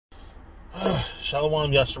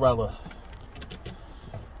Shalom Yasharallah.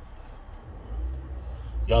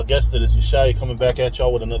 Y'all guessed it, it's Yeshaya coming back at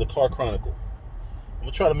y'all with another car chronicle. I'm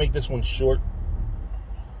going to try to make this one short,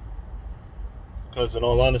 because in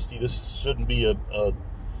all honesty, this shouldn't be a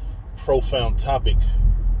profound topic.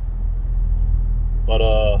 But,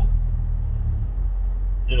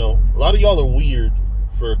 you know, a lot of y'all are weird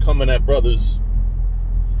for coming at brothers,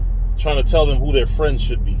 trying to tell them who their friends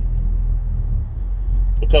should be.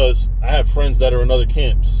 Because I have friends that are in other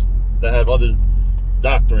camps that have other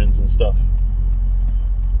doctrines and stuff.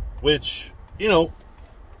 Which, you know,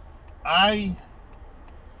 I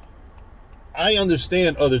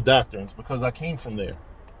understand other doctrines because I came from there.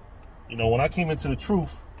 You know, when I came into the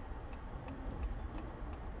truth,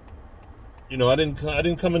 you know, I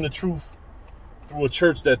didn't come into truth through a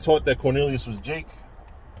church that taught that Cornelius was Jake.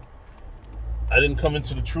 I didn't come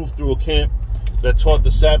into the truth through a camp that taught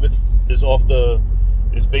the Sabbath is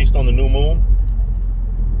based on the new moon.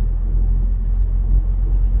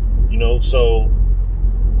 You know, so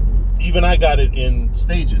even I got it in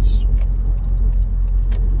stages.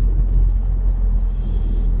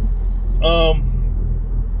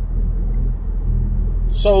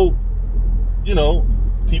 So, you know,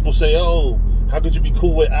 people say, oh, how could you be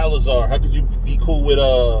cool with Alazar? How could you be cool with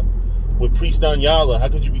Priest Danyala? How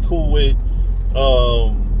could you be cool with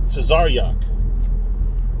Tazaryak?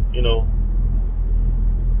 You know,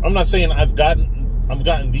 I'm not saying I've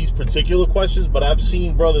gotten these particular questions, but I've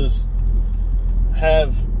seen brothers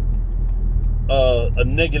have a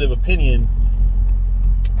negative opinion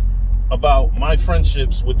about my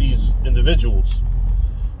friendships with these individuals.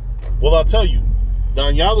 Well, I'll tell you,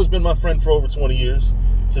 Danyala's been my friend for over 20 years.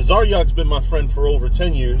 Tazaryak's been my friend for over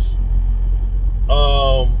 10 years. Who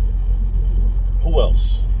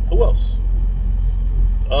else?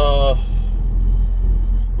 A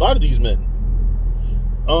lot of these men.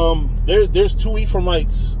 There's two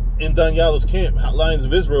Ephraimites in Danyala's camp, Lions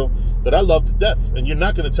of Israel, that I love to death. And you're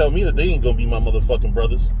not going to tell me that they ain't going to be my motherfucking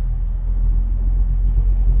brothers.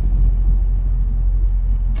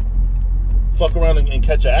 Fuck around and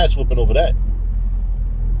catch an ass whooping over that.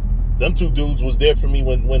 Them two dudes was there for me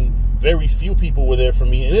when very few people were there for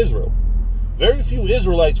me in Israel. Very few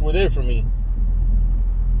Israelites were there for me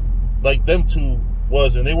like them two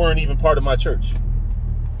was, and they weren't even part of my church.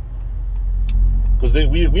 Because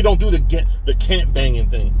we don't do the camp banging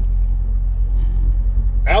thing.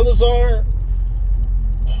 Alazar,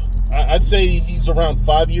 I'd say he's around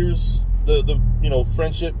 5 years, the you know,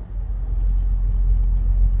 friendship.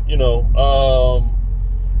 You know,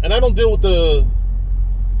 and I don't deal with the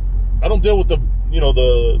you know,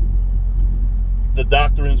 the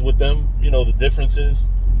doctrines with them, you know, the differences.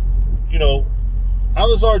 You know,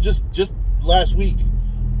 Alazar just last week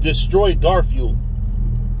destroyed Garfield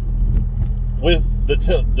with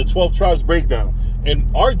the 12 tribes breakdown. And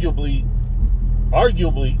arguably,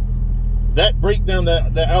 that breakdown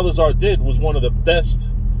that Alazar did was one of the best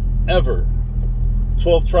ever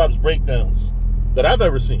 12 tribes breakdowns that I've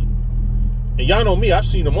ever seen. And y'all know me, I've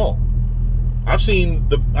seen them all. I've seen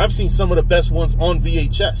some of the best ones on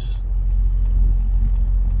VHS.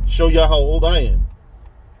 Show y'all how old I am.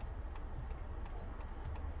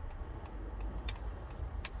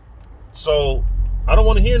 So I don't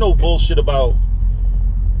want to hear no bullshit about,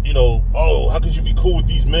 you know, oh, how could you be cool with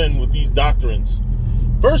these men with these doctrines?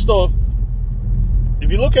 First off,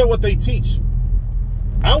 if you look at what they teach,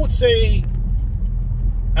 I would say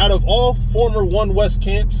out of all former One West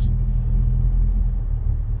camps,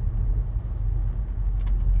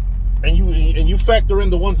 and you factor in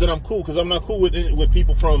the ones that I'm cool, because I'm not cool with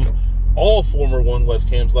people from all former One West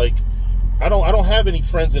camps. Like, I don't have any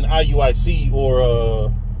friends in IUIC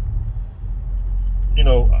or you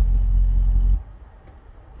know,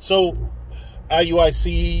 so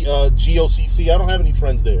IUIC, GOCC, I don't have any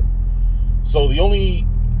friends there. So the only,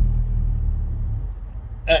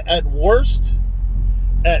 at worst,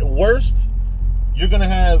 you're going to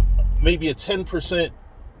have maybe a 10%,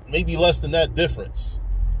 maybe less than that difference.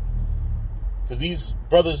 Because these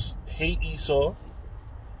brothers hate Esau.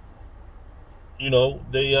 You know,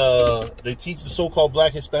 they teach the so-called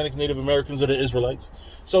black Hispanics, Native Americans, or the Israelites.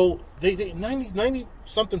 So they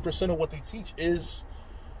 90-something% of what they teach is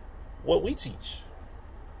what we teach.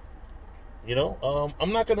 You know,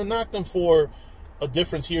 I'm not going to knock them for a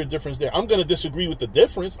difference here, a difference there. I'm going to disagree with the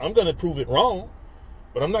difference. I'm going to prove it wrong.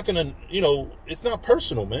 But I'm not going to, you know, it's not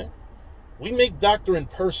personal, man. We make doctrine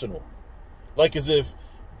personal. Like as if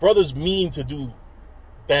brothers mean to do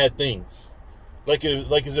bad things. Like as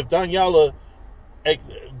if Danyala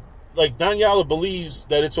believes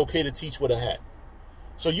that it's okay to teach with a hat.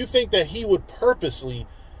 So you think that he would purposely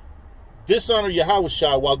dishonor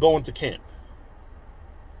Yahushua while going to camp?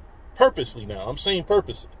 purposely now. I'm saying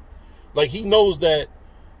purposely. Like, he knows that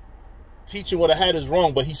teaching what I had is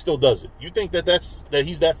wrong, but he still does it. You think that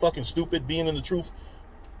he's that fucking stupid being in the truth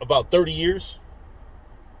about 30 years?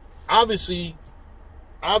 Obviously,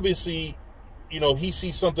 you know, he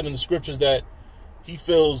sees something in the scriptures that he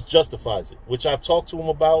feels justifies it, which I've talked to him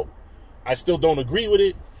about. I still don't agree with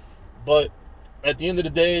it, but at the end of the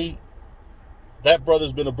day, that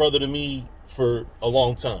brother's been a brother to me for a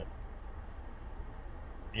long time.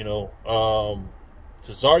 You know,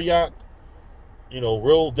 to Zaryak, you know,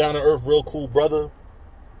 real down to earth, real cool brother.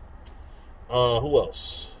 Who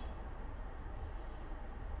else?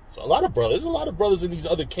 So there's a lot of brothers in these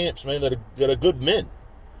other camps, man, that are good men.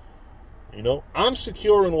 You know, I'm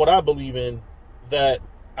secure in what I believe in, that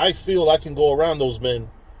I feel I can go around those men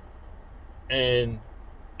and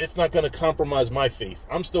it's not going to compromise my faith.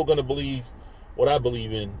 I'm still going to believe what I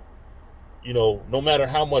believe in, you know, no matter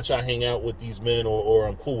how much I hang out with these men or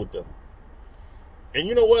I'm cool with them. And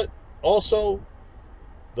you know what? Also,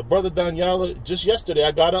 the brother Danyala, just yesterday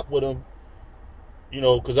I got up with him, you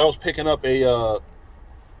know, because I was picking up a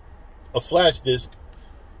flash disk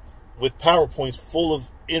with PowerPoints full of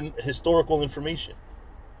historical information.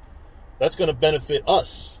 That's going to benefit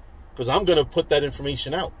us because I'm going to put that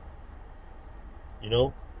information out, you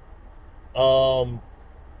know.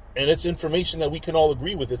 And it's information that we can all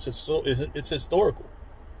agree with. It's historical,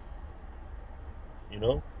 you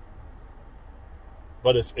know.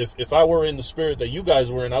 But if I were in the spirit that you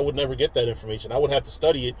guys were in, I would never get that information. I would have to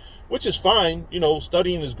study it, which is fine. You know,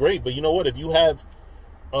 studying is great. But you know what? If you have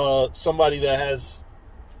somebody that has,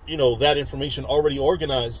 you know, that information already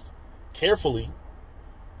organized carefully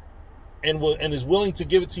and is willing to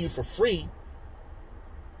give it to you for free,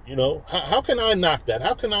 you know, how can I knock that?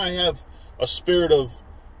 How can I have a spirit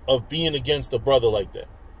of being against a brother like that?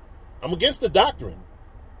 I'm against the doctrine,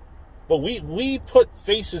 but we put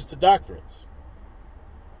faces to doctrines.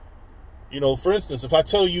 You know, for instance, if I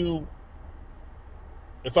tell you,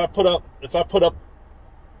 if I put up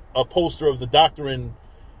a poster of the doctrine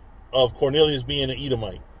of Cornelius being an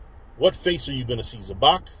Edomite, what face are you going to see?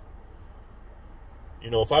 Zabak? You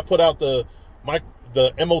know, if I put out the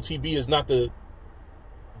MOTB is not the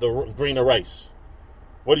grain of rice,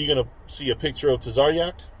 what are you going to see? A picture of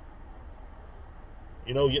Tazaryak?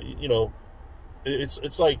 You know,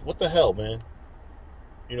 it's like, what the hell, man?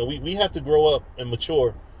 You know, we have to grow up and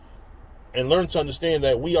mature and learn to understand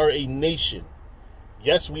that we are a nation.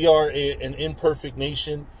 Yes, we are an imperfect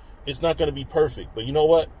nation. It's not going to be perfect. But you know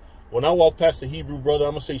what? When I walk past the Hebrew brother,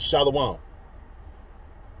 I'm going to say Shalom.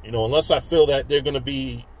 You know, unless I feel that they're going to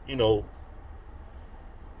be, you know,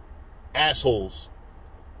 assholes.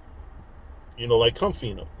 You know, like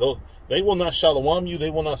Comfy and them. They will not Shalom you. They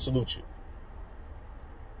will not salute you.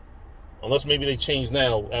 Unless maybe they changed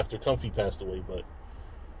now after Comfy passed away. But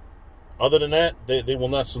other than that, they will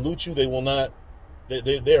not salute you. They will not,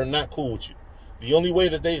 they are not cool with you. The only way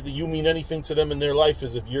that you mean anything to them in their life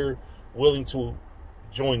is if you're willing to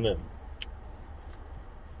join them.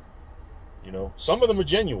 You know, some of them are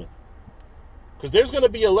genuine. Because there's going to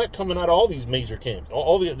be elect coming out of all these major camps.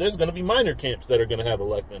 There's going to be minor camps that are going to have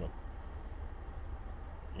elect in them.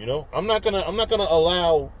 You know, I'm not gonna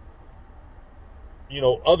allow, you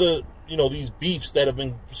know, these beefs that have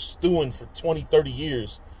been stewing for 20, 30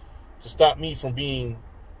 years to stop me from being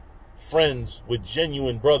friends with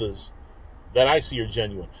genuine brothers that I see are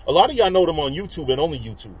genuine. A lot of y'all know them on YouTube and only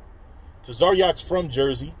YouTube. Tazaryak's from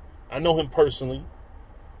Jersey. I know him personally.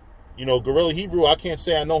 You know, Gorilla Hebrew, I can't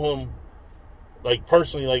say I know him like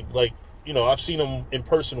personally, like you know, I've seen him in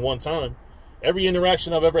person one time. Every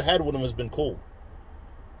interaction I've ever had with him has been cool.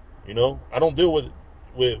 You know, I don't deal with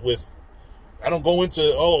I don't go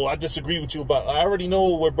into, oh, I disagree with you about, I already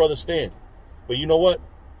know where brothers stand. But you know what?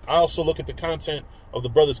 I also look at the content of the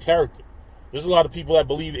brother's character. There's a lot of people that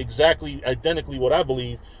believe exactly, identically what I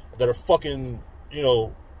believe that are fucking, you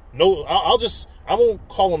know, I won't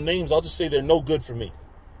call them names. I'll just say they're no good for me.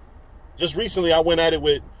 Just recently, I went at it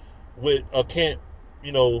with a camp,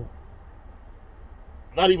 you know,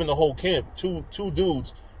 not even the whole camp. Two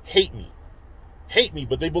dudes hate me,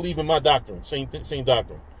 but they believe in my doctrine. Same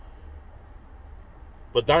doctrine.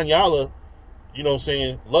 But Danyala, you know what I'm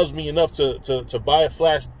saying, loves me enough to buy a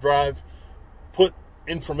flash drive, put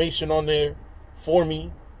information on there for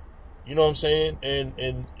me, you know what I'm saying,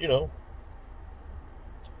 and you know,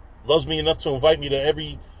 loves me enough to invite me to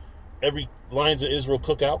every Lions of Israel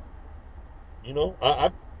cookout. You know,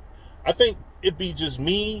 I think it'd be just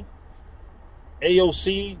me,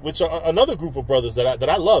 AOC, which are another group of brothers that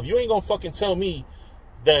I love. You ain't gonna fucking tell me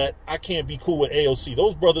that I can't be cool with AOC.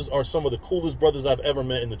 Those brothers are some of the coolest brothers I've ever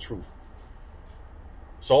met in the truth.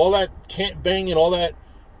 So all that can't bang and all that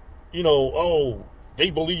oh,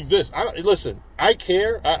 they believe this. Listen, I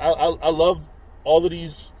care. I love all of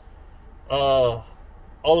these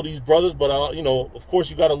brothers, but of course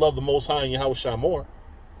you got to love the Most High and Yahushua more.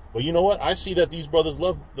 But you know what? I see that these brothers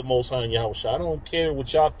love the Most High and Yahushua. I don't care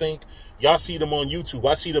what y'all think. Y'all see them on YouTube.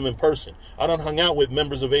 I see them in person. I done hung out with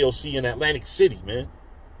members of AOC in Atlantic City, man.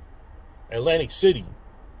 Atlantic City.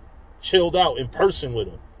 Chilled out in person with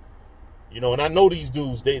them. And I know these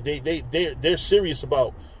dudes, they're serious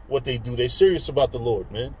about what they do. They're serious about the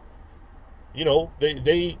Lord, man.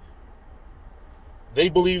 They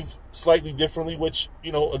believe slightly differently, which,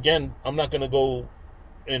 again, I'm not going to go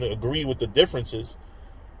and agree with the differences,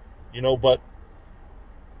 but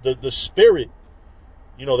the spirit,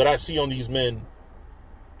 that I see on these men,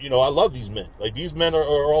 I love these men. Like, these men are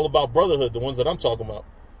all about brotherhood, the ones that I'm talking about.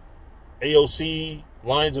 AOC,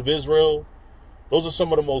 Lions of Israel, those are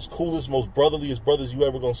some of the most coolest, most brotherliest brothers you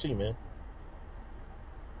ever gonna see, man.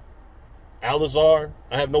 Al-Azhar,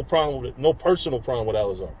 I have no problem with it, no personal problem with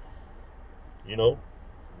Al-Azhar.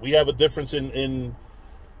 We have a difference in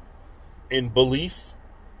belief,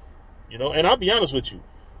 and I'll be honest with you.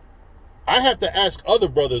 I have to ask other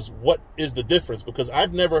brothers what is the difference, because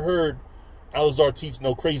I've never heard Al-Azhar teach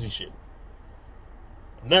no crazy shit.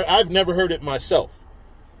 I've never heard it myself.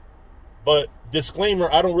 But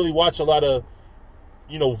disclaimer, I don't really watch a lot of,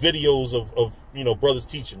 videos of brothers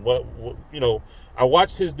teaching. I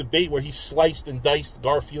watched his debate where he sliced and diced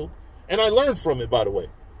Garfield, and I learned from it, by the way.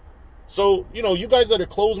 So, you guys that are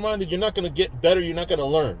closed-minded, you're not going to get better. You're not going to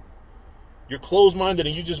learn. You're closed-minded,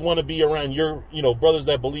 and you just want to be around your, brothers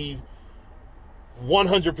that believe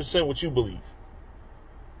 100% what you believe.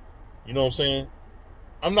 You know what I'm saying?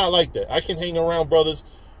 I'm not like that. I can hang around brothers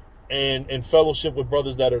and fellowship with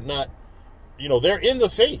brothers that are not, they're in the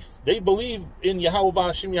faith. They believe in Yahweh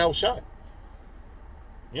Ba'ashim Yahushai.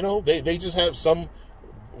 They just have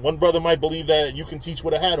one brother might believe that you can teach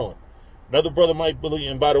with a hat on. Another brother might believe,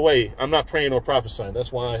 and by the way, I'm not praying or prophesying.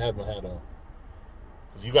 That's why I have my hat on.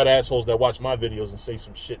 Because you got assholes that watch my videos and say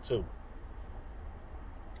some shit too.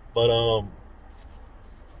 But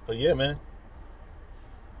yeah, man.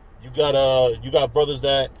 You got brothers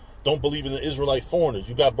that don't believe in the Israelite foreigners.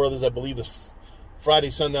 You got brothers that believe this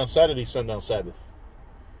Friday sundown, Saturday sundown Sabbath.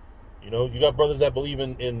 You got brothers that believe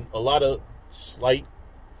in a lot of slight,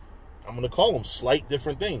 I'm going to call them slight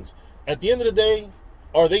different things. At the end of the day,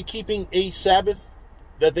 are they keeping a Sabbath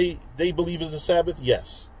that they believe is a Sabbath?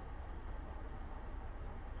 Yes.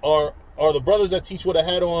 Are the brothers that teach with a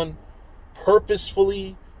hat on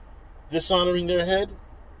purposefully dishonoring their head?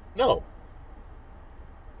 No.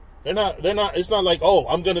 They're not, it's not like, oh,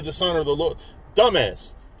 I'm going to dishonor the Lord.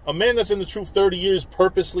 Dumbass. A man that's in the truth 30 years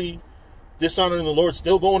purposely dishonoring the Lord,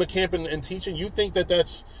 still going to camp and teaching, you think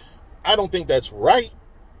that's, I don't think that's right,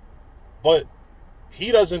 but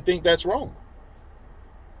he doesn't think that's wrong.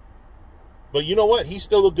 But you know what? He's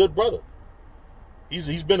still a good brother.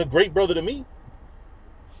 He's been a great brother to me.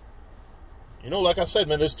 Like I said,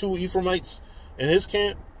 man, there's 2 Ephraimites in his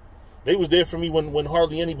camp. They was there for me when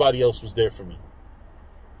hardly anybody else was there for me.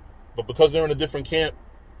 But because they're in a different camp,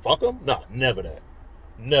 fuck them? Nah, never that.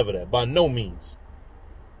 Never that. By no means.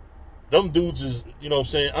 Them dudes is, what I'm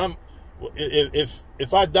saying?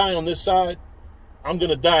 If I die on this side, I'm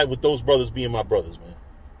going to die with those brothers being my brothers, man.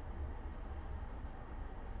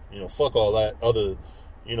 Fuck all that other,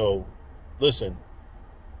 listen.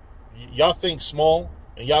 Y'all think small,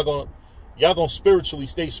 and y'all gonna spiritually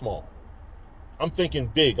stay small. I'm thinking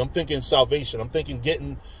big. I'm thinking salvation. I'm thinking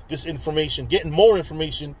getting this information, getting more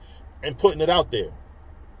information, and putting it out there.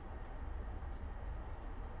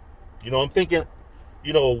 I'm thinking,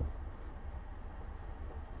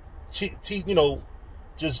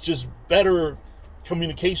 just better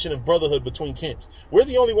communication and brotherhood between camps. We're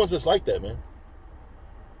the only ones that's like that, man.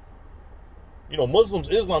 Muslims,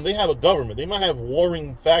 Islam, they have a government. They might have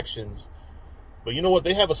warring factions, but you know what?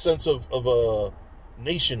 They have a sense of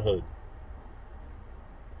nationhood.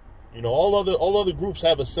 All other groups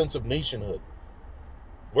have a sense of nationhood.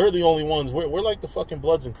 We're the only ones. We're like the fucking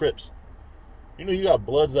Bloods and Crips. You got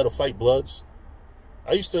Bloods that'll fight Bloods.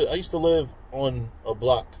 I used to live on a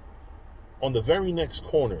block on the very next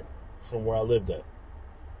corner from where I lived at.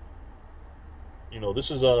 This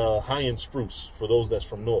is High and Spruce for those that's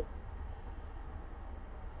from North.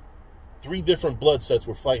 3 different blood sets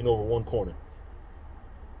were fighting over one corner.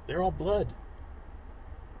 They're all blood.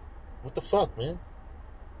 What the fuck, man?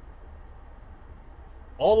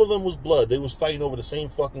 All of them was blood. They was fighting over the same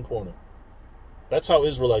fucking corner. That's how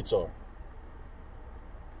Israelites are.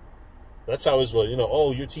 That's how Israel,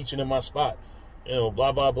 oh, you're teaching in my spot.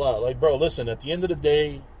 Blah, blah, blah. Like, bro, listen, at the end of the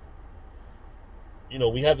day,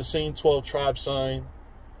 we have the same 12 tribe sign.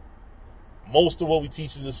 Most of what we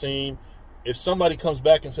teach is the same. If somebody comes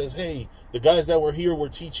back and says, "Hey, the guys that were here were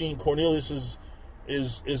teaching Cornelius is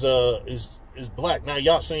black," now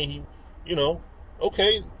y'all saying he,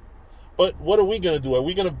 okay, but what are we gonna do? Are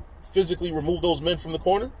we gonna physically remove those men from the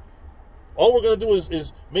corner? All we're gonna do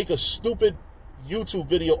is make a stupid YouTube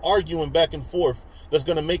video arguing back and forth that's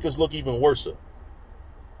gonna make us look even worse.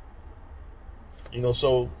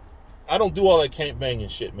 So I don't do all that camp banging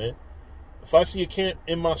shit, man. If I see a camp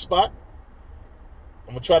in my spot,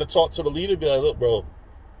 I'm gonna try to talk to the leader, be like, "Look, bro,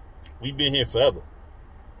 we've been here forever.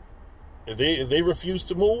 If they refuse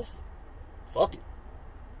to move, fuck it.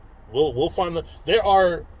 We'll find there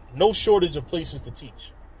are no shortage of places to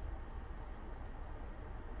teach.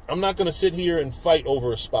 I'm not gonna sit here and fight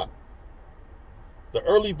over a spot. The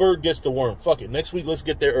early bird gets the worm. Fuck it. Next week, let's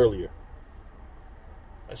get there earlier.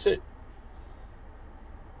 That's it.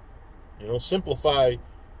 Simplify.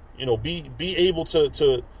 Be able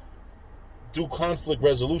to do conflict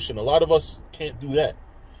resolution. A lot of us can't do that.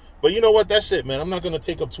 But you know what? That's it, man. I'm not going to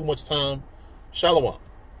take up too much time. Shalom.